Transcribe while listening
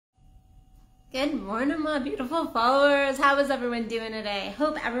Good morning, my beautiful followers. How is everyone doing today?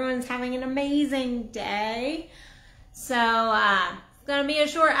 Hope everyone's having an amazing day. So, it's going to be a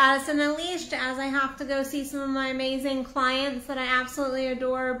short Addison Unleashed as I have to go see some of my amazing clients that I absolutely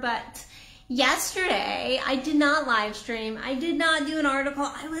adore. But yesterday, I did not live stream. I did not do an article.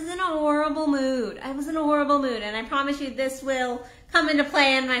 I was in a horrible mood. And I promise you this will come into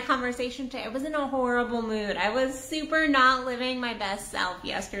play in my conversation today. I was in a horrible mood. I was super not living my best self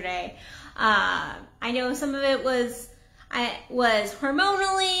yesterday. I know some of it was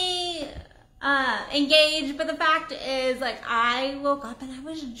hormonally engaged, but the fact is, like, I woke up and I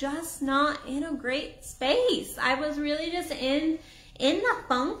was just not in a great space. I was really just in the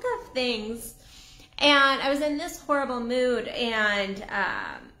funk of things, and I was in this horrible mood, and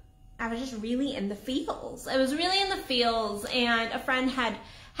I was just really in the feels. I was really in the feels, and a friend had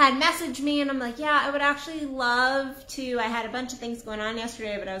messaged me, and I'm like, yeah, I would actually love to. I had a bunch of things going on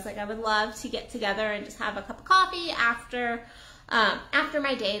yesterday, but I was like, I would love to get together and just have a cup of coffee after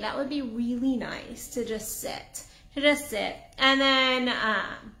my day. That would be really nice to just sit. And then as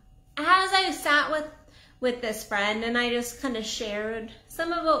I sat with this friend, and I just kind of shared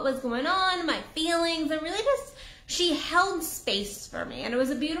some of what was going on, my feelings, and really just, she held space for me. And it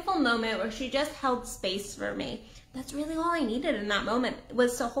was a beautiful moment where she just held space for me. That's really all I needed in that moment,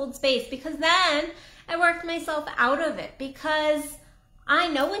 was to hold space, because then I worked myself out of it, because I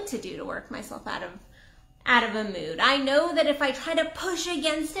know what to do to work myself out of a mood. I know that if I try to push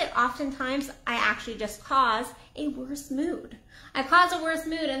against it, oftentimes I actually just cause a worse mood. I cause a worse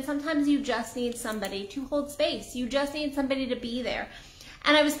mood, and sometimes you just need somebody to hold space. You just need somebody to be there.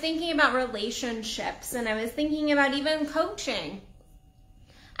 And I was thinking about relationships, and I was thinking about even coaching.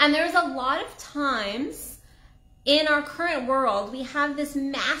 And there's a lot of times in our current world, we have this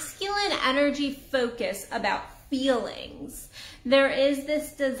masculine energy focus about feelings. There is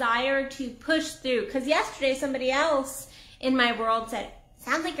this desire to push through. Because yesterday, somebody else in my world said,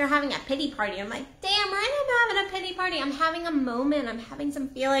 sounds like you're having a pity party. I'm like, damn right, I'm having a pity party. I'm having a moment. I'm having some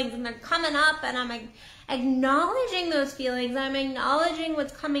feelings, and they're coming up, and I'm acknowledging those feelings. I'm acknowledging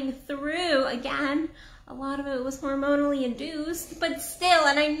what's coming through. Again, a lot of it was hormonally induced, but still,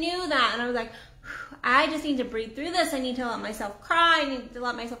 and I knew that, and I was like, I just need to breathe through this. I need to let myself cry. I need to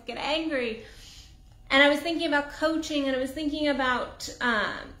let myself get angry. And I was thinking about coaching, and I was thinking about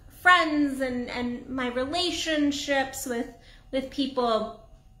friends and my relationships with people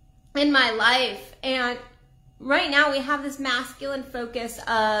in my life. And right now we have this masculine focus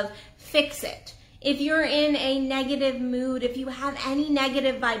of fix it. If you're in a negative mood, if you have any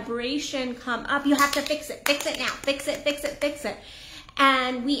negative vibration come up, you have to fix it. Fix it now. Fix it, fix it, fix it.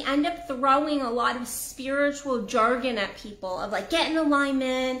 And we end up throwing a lot of spiritual jargon at people of like, get in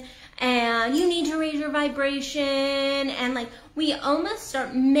alignment, and you need to raise your vibration. And like, we almost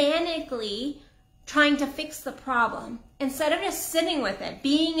start manically trying to fix the problem instead of just sitting with it,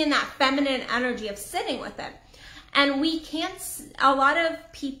 being in that feminine energy of sitting with it. And we can't, a lot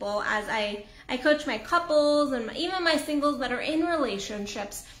of people, as I coach my couples and even my singles that are in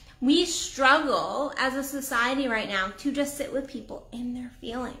relationships, we struggle as a society right now to just sit with people in their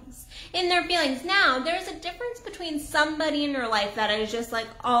feelings. Now, there's a difference between somebody in your life that is just like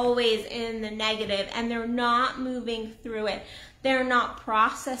always in the negative, and they're not moving through it. They're not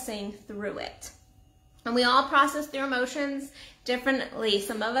processing through it. And we all process through emotions differently.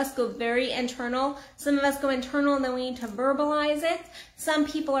 Some of us go very internal. Some of us go internal, and then we need to verbalize it. Some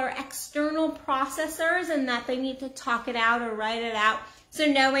people are external processors, and that they need to talk it out or write it out. So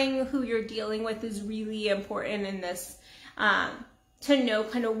knowing who you're dealing with is really important in this, to know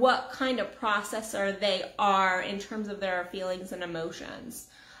kind of what kind of processor they are in terms of their feelings and emotions.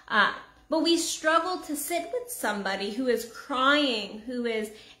 But we struggle to sit with somebody who is crying, who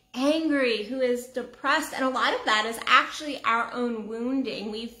is angry, who is depressed, and a lot of that is actually our own wounding.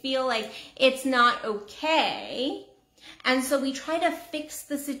 We feel like it's not okay. And so we try to fix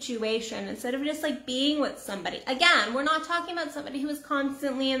the situation instead of just like being with somebody. Again, we're not talking about somebody who is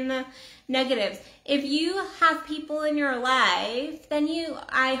constantly in the negatives. If you have people in your life, then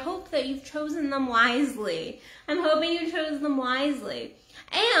I hope that you've chosen them wisely. I'm hoping you chose them wisely.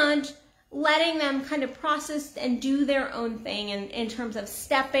 And letting them kind of process and do their own thing in terms of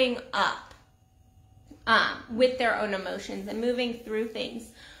stepping up with their own emotions and moving through things.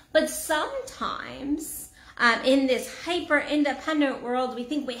 But sometimes in this hyper-independent world, we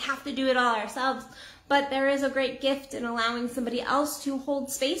think we have to do it all ourselves, but there is a great gift in allowing somebody else to hold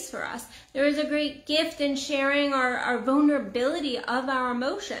space for us. There is a great gift in sharing our vulnerability of our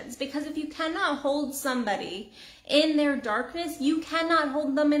emotions, because if you cannot hold somebody in their darkness, you cannot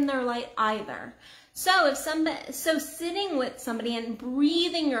hold them in their light either. So sitting with somebody and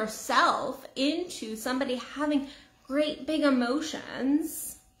breathing yourself into somebody having great big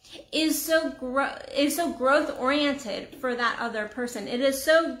emotions is so growth oriented for that other person. It is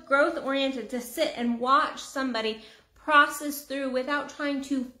so growth oriented to sit and watch somebody process through without trying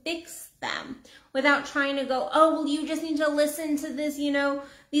to fix them, without trying to go, oh, well, you just need to listen to this, you know,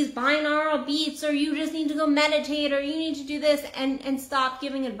 these binaural beats, or you just need to go meditate, or you need to do this, and stop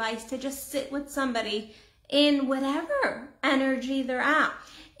giving advice, to just sit with somebody in whatever energy they're at.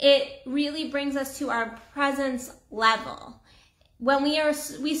 It really brings us to our presence level. When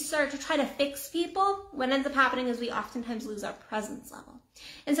we start to try to fix people, what ends up happening is we oftentimes lose our presence level.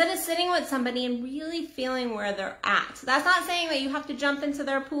 Instead of sitting with somebody and really feeling where they're at. So that's not saying that you have to jump into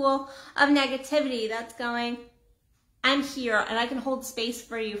their pool of negativity. That's going, I'm here and I can hold space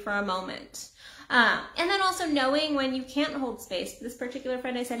for you for a moment. And then also knowing when you can't hold space. This particular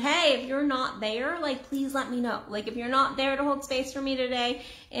friend, I said, hey, if you're not there, like, please let me know. Like, if you're not there to hold space for me today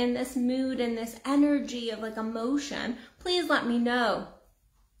in this mood and this energy of like emotion, please let me know.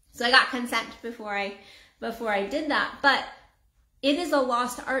 So I got consent before I did that. But it is a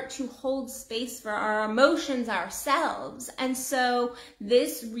lost art to hold space for our emotions ourselves. And so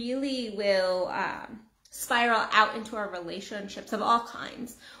this really will spiral out into our relationships of all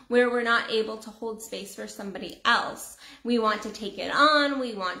kinds, where we're not able to hold space for somebody else. We want to take it on,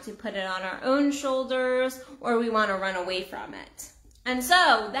 we want to put it on our own shoulders, or we want to run away from it. And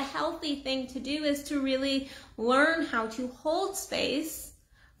so the healthy thing to do is to really learn how to hold space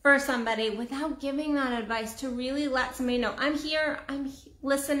for somebody without giving that advice, to really let somebody know, I'm here, I'm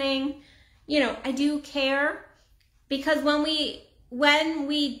listening, you know, I do care. Because when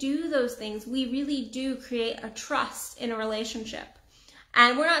we do those things, we really do create a trust in a relationship.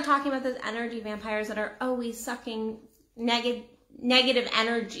 And we're not talking about those energy vampires that are always sucking negative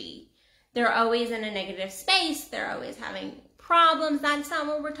energy. They're always in a negative space. They're always having problems. That's not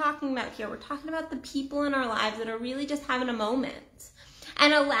what we're talking about here. We're talking about the people in our lives that are really just having a moment.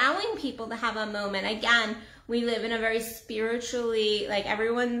 And allowing people to have a moment. Again, we live in a very spiritually, like,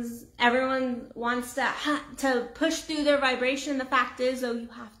 everyone wants to push through their vibration. The fact is, though, you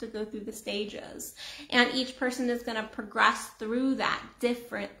have to go through the stages. And each person is going to progress through that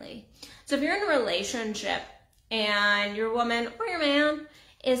differently. So if you're in a relationship and your woman or your man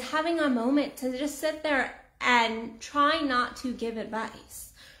is having a moment to just sit there and try not to give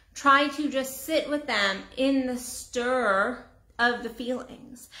advice. Try to just sit with them in the stir of the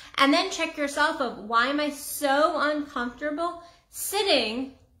feelings. And then check yourself of, why am I so uncomfortable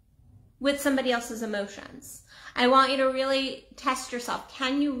sitting with somebody else's emotions? I want you to really test yourself.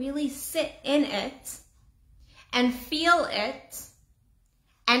 Can you really sit in it and feel it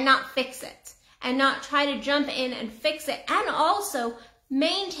and not fix it? And not try to jump in and fix it. And also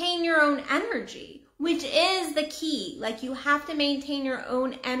maintain your own energy, which is the key. Like, you have to maintain your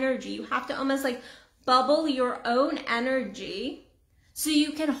own energy. You have to almost like bubble your own energy so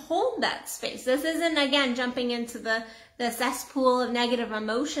you can hold that space. This isn't, again, jumping into the cesspool of negative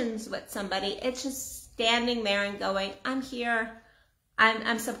emotions with somebody. It's just standing there and going, I'm here,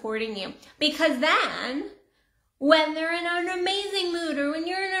 I'm supporting you. Because then, when they're in an amazing mood, or when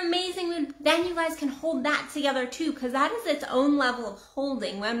you're in an amazing mood, then you guys can hold that together too, because that is its own level of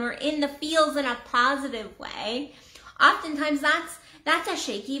holding. When we're in the feels in a positive way, oftentimes that's a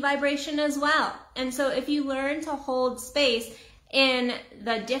shaky vibration as well. And so if you learn to hold space in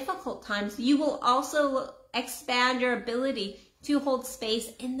the difficult times, you will also expand your ability to hold space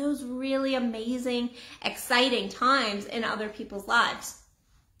in those really amazing, exciting times in other people's lives.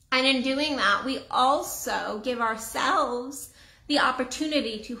 And in doing that, we also give ourselves the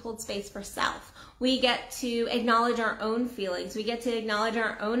opportunity to hold space for self. We get to acknowledge our own feelings. We get to acknowledge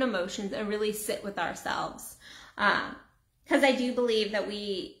our own emotions and really sit with ourselves. Because I do believe that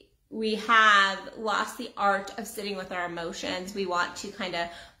we have lost the art of sitting with our emotions. We want to kind of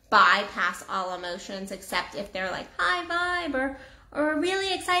bypass all emotions, except if they're like high vibe or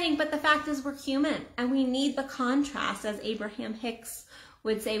really exciting. But the fact is, we're human and we need the contrast, as Abraham Hicks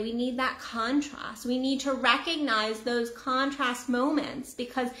would say. We need that contrast. We need to recognize those contrast moments,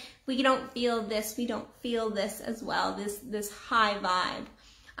 because if we don't feel this, we don't feel this as well, this high vibe.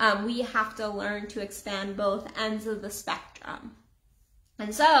 We have to learn to expand both ends of the spectrum.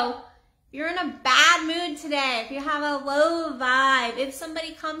 And so, if you're in a bad mood today, if you have a low vibe, if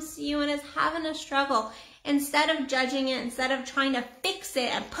somebody comes to you and is having a struggle, instead of judging it, instead of trying to fix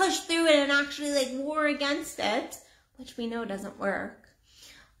it and push through it and actually like war against it, which we know doesn't work,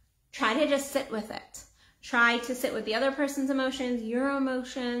 try to just sit with it. Try to sit with the other person's emotions, your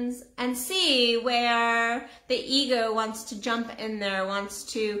emotions, and see where the ego wants to jump in there, wants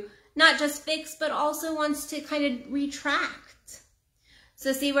to not just fix, but also wants to kind of retract.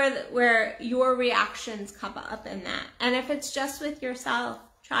 So see where your reactions come up in that. And if it's just with yourself,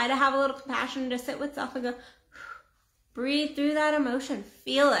 try to have a little compassion, to sit with self and go, breathe through that emotion,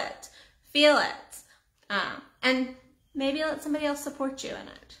 feel it, and maybe let somebody else support you in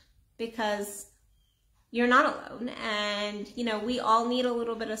it, because you're not alone. And, you know, we all need a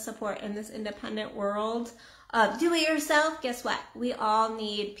little bit of support in this independent world of do it yourself. Guess what? We all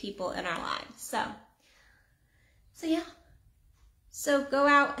need people in our lives. So yeah. So go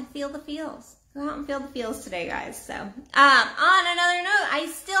out and feel the feels. Go out and feel the feels today, guys. So, on another note,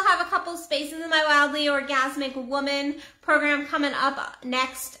 I still have a couple spaces in my Wildly Orgasmic Woman program coming up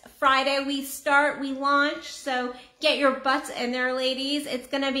next Friday. We launch, so get your butts in there, ladies. It's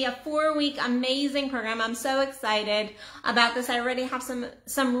going to be a 4-week amazing program. I'm so excited about this. I already have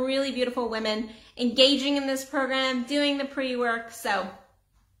some really beautiful women engaging in this program, doing the pre-work. So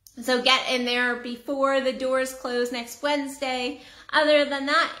get in there before the doors close next Wednesday. Other than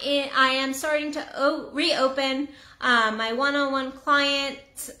that, I am starting to reopen my one-on-one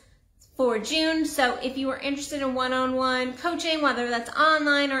clients for June. So if you are interested in one-on-one coaching, whether that's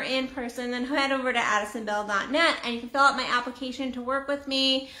online or in person, then head over to addisonbell.net and you can fill out my application to work with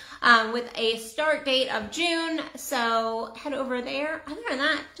me with a start date of June. So head over there. Other than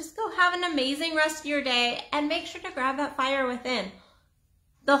that, just go have an amazing rest of your day and make sure to grab that fire within.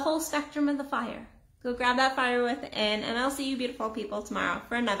 The whole spectrum of the fire. Go grab that fire within, and I'll see you beautiful people tomorrow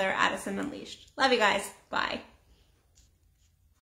for another Addison Unleashed. Love you guys. Bye.